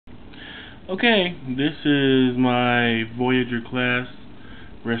Okay, this is my Voyager class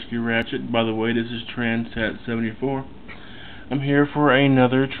rescue ratchet. By the way, this is Transat 74. I'm here for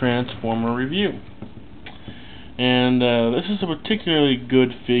another Transformer review. And this is a particularly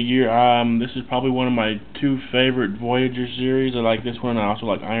good figure. This is probably one of my two favorite Voyager series. I like this one. I also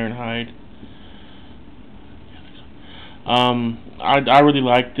like Ironhide. I really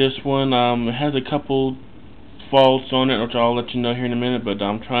like this one. It has a couple faults on it, which I'll let you know here in a minute, but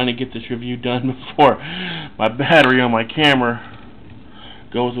I'm trying to get this review done before my battery on my camera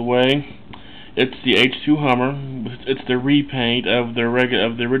goes away. It's the H2 Hummer. It's the repaint of the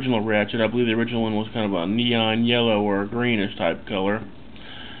original Ratchet. I believe the original one was kind of a neon yellow or a greenish type color.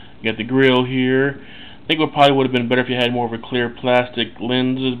 You got the grill here. I think it probably would have been better if you had more of a clear plastic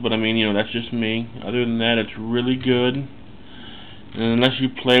lenses, but I mean, you know, that's just me. Other than that, it's really good. And unless you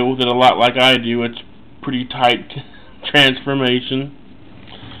play with it a lot like I do, it's pretty tight transformation.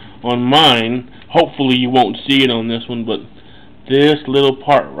 On mine, hopefully you won't see it on this one, but this little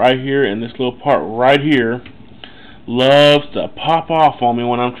part right here and this little part right here loves to pop off on me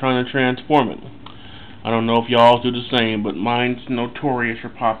when I'm trying to transform it. I don't know if y'all do the same, but mine's notorious for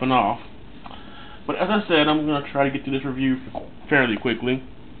popping off. But as I said, I'm going to try to get through this review fairly quickly.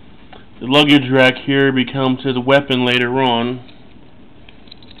 The luggage rack here becomes his weapon later on.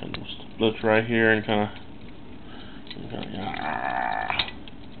 And splits right here and kind of.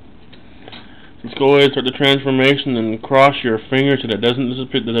 Let's go ahead and start the transformation and cross your fingers so that it doesn't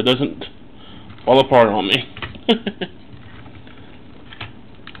disappear, that it doesn't fall apart on me.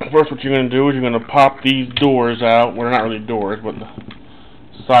 First, what you're going to do is you're going to pop these doors out. Well, they're not really doors, but the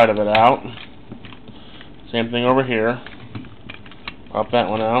side of it out. Same thing over here. Pop that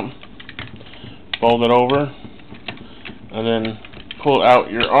one out. Fold it over, and then pull out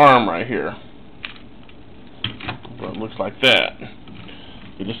your arm right here. So it looks like that.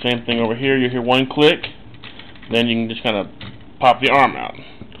 Do the same thing over here. You hear one click, then you can just kind of pop the arm out.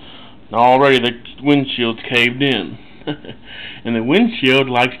 Now already the windshield's caved in. And the windshield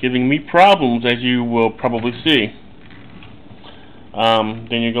likes giving me problems, as you will probably see.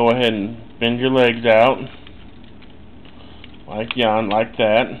 Then you go ahead and bend your legs out, like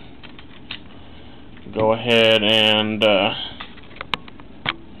that. Go ahead and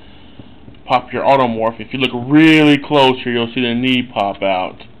pop your automorph. If you look really close here, you'll see the knee pop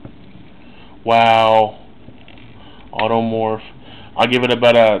out. Wow. Automorph. I'll give it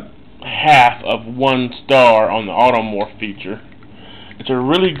about a half of 1 star on the automorph feature. It's a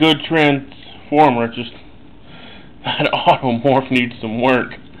really good transformer, it's just that automorph needs some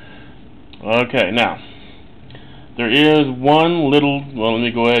work. Okay, now there is one little, well, let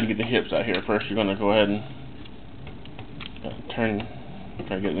me go ahead and get the hips out here first. You're going to go ahead and try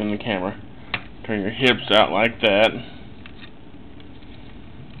to get it in the camera. Turn your hips out like that.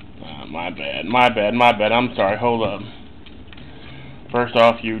 My bad. I'm sorry. Hold up. First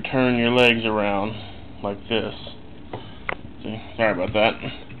off, you turn your legs around like this. See? Sorry about that.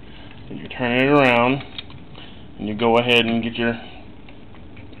 And you turn it around, and you go ahead and get your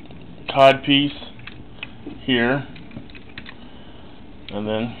cod piece here, and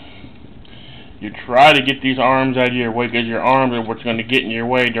then you try to get these arms out of your way, because your arms are what's going to get in your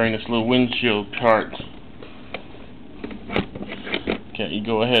way during this little windshield part. Okay, you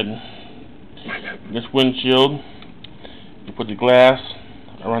go ahead and this windshield, you put the glass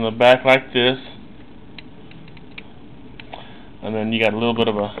around the back like this, and then you got a little bit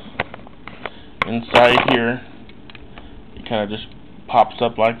of a inside here. It kind of just pops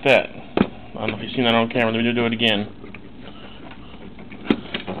up like that. I don't know if you've seen that on camera. Let me do it again.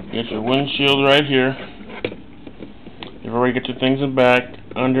 You get your windshield right here. You've already got your things in back.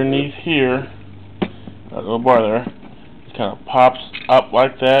 Underneath here, that little bar there, it kind of pops up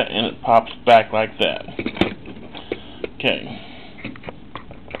like that, and it pops back like that. Okay.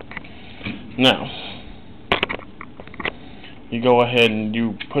 Now, you go ahead and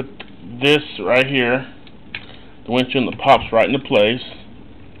you put this right here, the windshield, that pops right into place.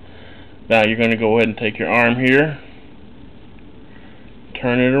 Now you're going to go ahead and take your arm here,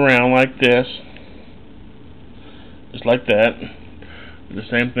 turn it around like this, just like that. Do the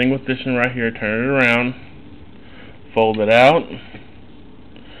same thing with this one right here. Turn it around, fold it out,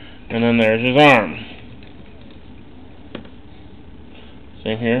 and then there's his arm.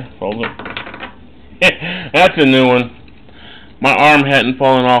 Same here, fold it. That's a new one. My arm hadn't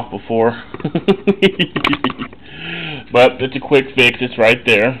fallen off before. But it's a quick fix. It's right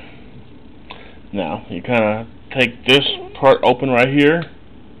there. Now, you kind of take this part open right here,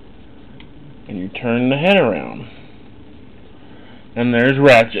 and you turn the head around. And there's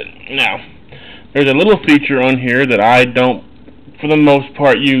Ratchet. Now, there's a little feature on here that I don't for the most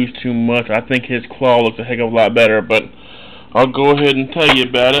part, use too much. I think his claw looks a heck of a lot better, but I'll go ahead and tell you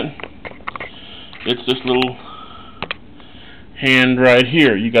about it. It's this little hand right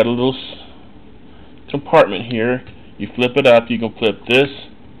here. You got a little compartment here. You flip it up. You can flip this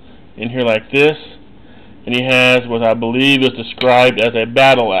in here like this, and he has what I believe is described as a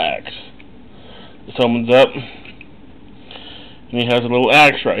battle axe. This opens up, and he has a little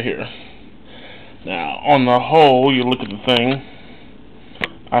axe right here. Now, on the whole, you look at the thing,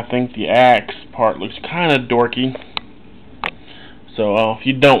 I think the axe part looks kind of dorky. So, if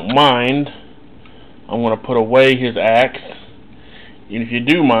you don't mind, I'm going to put away his axe. And if you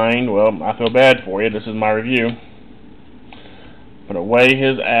do mind, well, I feel bad for you. This is my review. Put away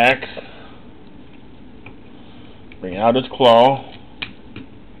his axe. Bring out his claw.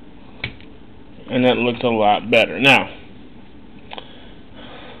 And that looks a lot better. Now,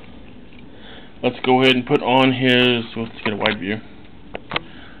 let's go ahead and put on his, let's get a wide view.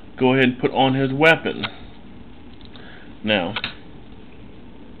 Go ahead and put on his weapon. Now,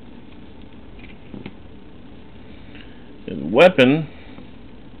 his weapon,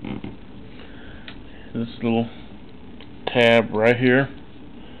 this little tab right here,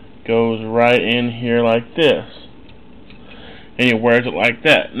 goes right in here like this. And he wears it like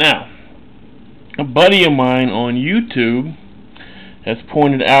that. Now, a buddy of mine on YouTube has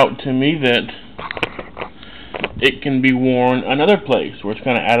pointed out to me that it can be worn another place where it's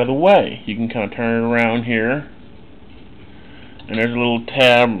kind of out of the way. You can kind of turn it around here, and there's a little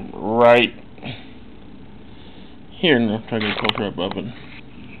tab right here. And I'll try to get closer up of it.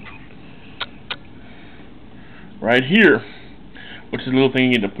 Right here, which is a little thing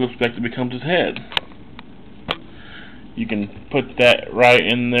you need to flip back that becomes his head. You can put that right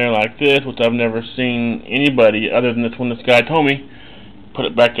in there like this, which I've never seen anybody other than this one this guy told me. Put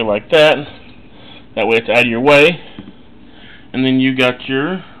it back there like that. That way it's out of your way. And then you got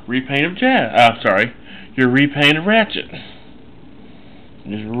your repaint of your repaint of Ratchet.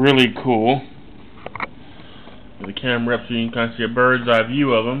 It's really cool. The camera up so you can kind of see a bird's eye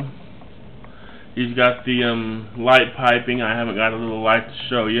view of him. He's got the light piping. I haven't got a little light to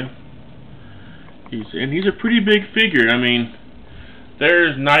show you. He's a pretty big figure. I mean,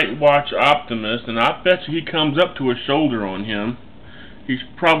 there's Night Watch Optimus, and I bet you he comes up to a shoulder on him. He's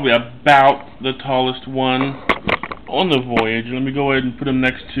probably about the tallest one on the Voyager. Let me go ahead and put him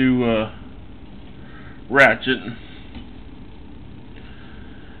next to Ratchet.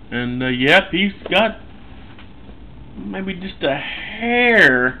 And yep, he's got maybe just a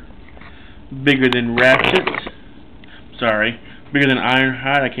hair bigger than Ratchet. Sorry, bigger than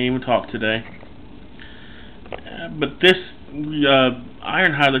Ironhide. I can't even talk today. But this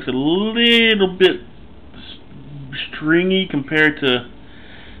Ironhide looks a little bit stringy compared to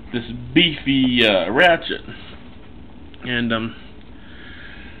this beefy Ratchet. And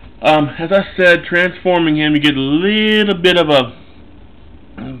as I said, transforming him, you get a little bit of a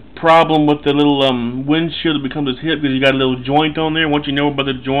problem with the little windshield that becomes his hip, because you got a little joint on there. Once you know about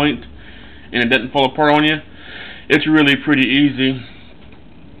the joint and it doesn't fall apart on you, it's really pretty easy.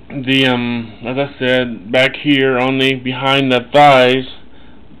 As I said, back here on the behind the thighs,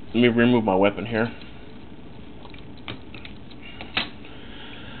 let me remove my weapon here.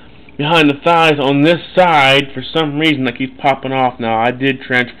 Behind the thighs on this side, for some reason that keeps popping off. Now, I did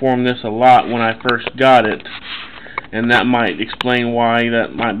transform this a lot when I first got it, and that might explain why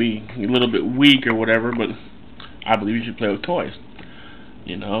that might be a little bit weak or whatever, but I believe you should play with toys.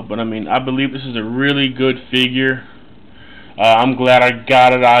 You know, but I mean, I believe this is a really good figure. I'm glad I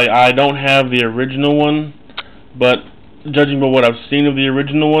got it. I don't have the original one, but judging by what I've seen of the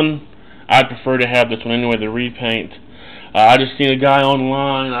original one, I prefer to have this one anyway, the repaint. I just seen a guy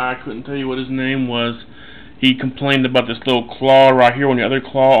online, I couldn't tell you what his name was. He complained about this little claw right here on the other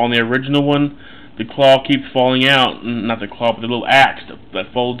claw. On the original one, the claw keeps falling out. Not the claw, but the little axe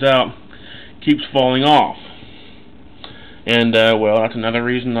that folds out keeps falling off. And, well, that's another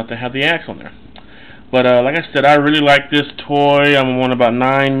reason not to have the axe on there. But, like I said, I really like this toy. I'm on about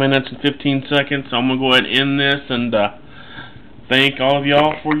 9 minutes and 15 seconds, so I'm going to go ahead and end this and thank all of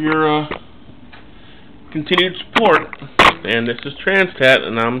y'all for your continued support. And this is Transtat,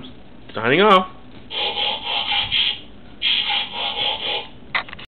 and I'm signing off.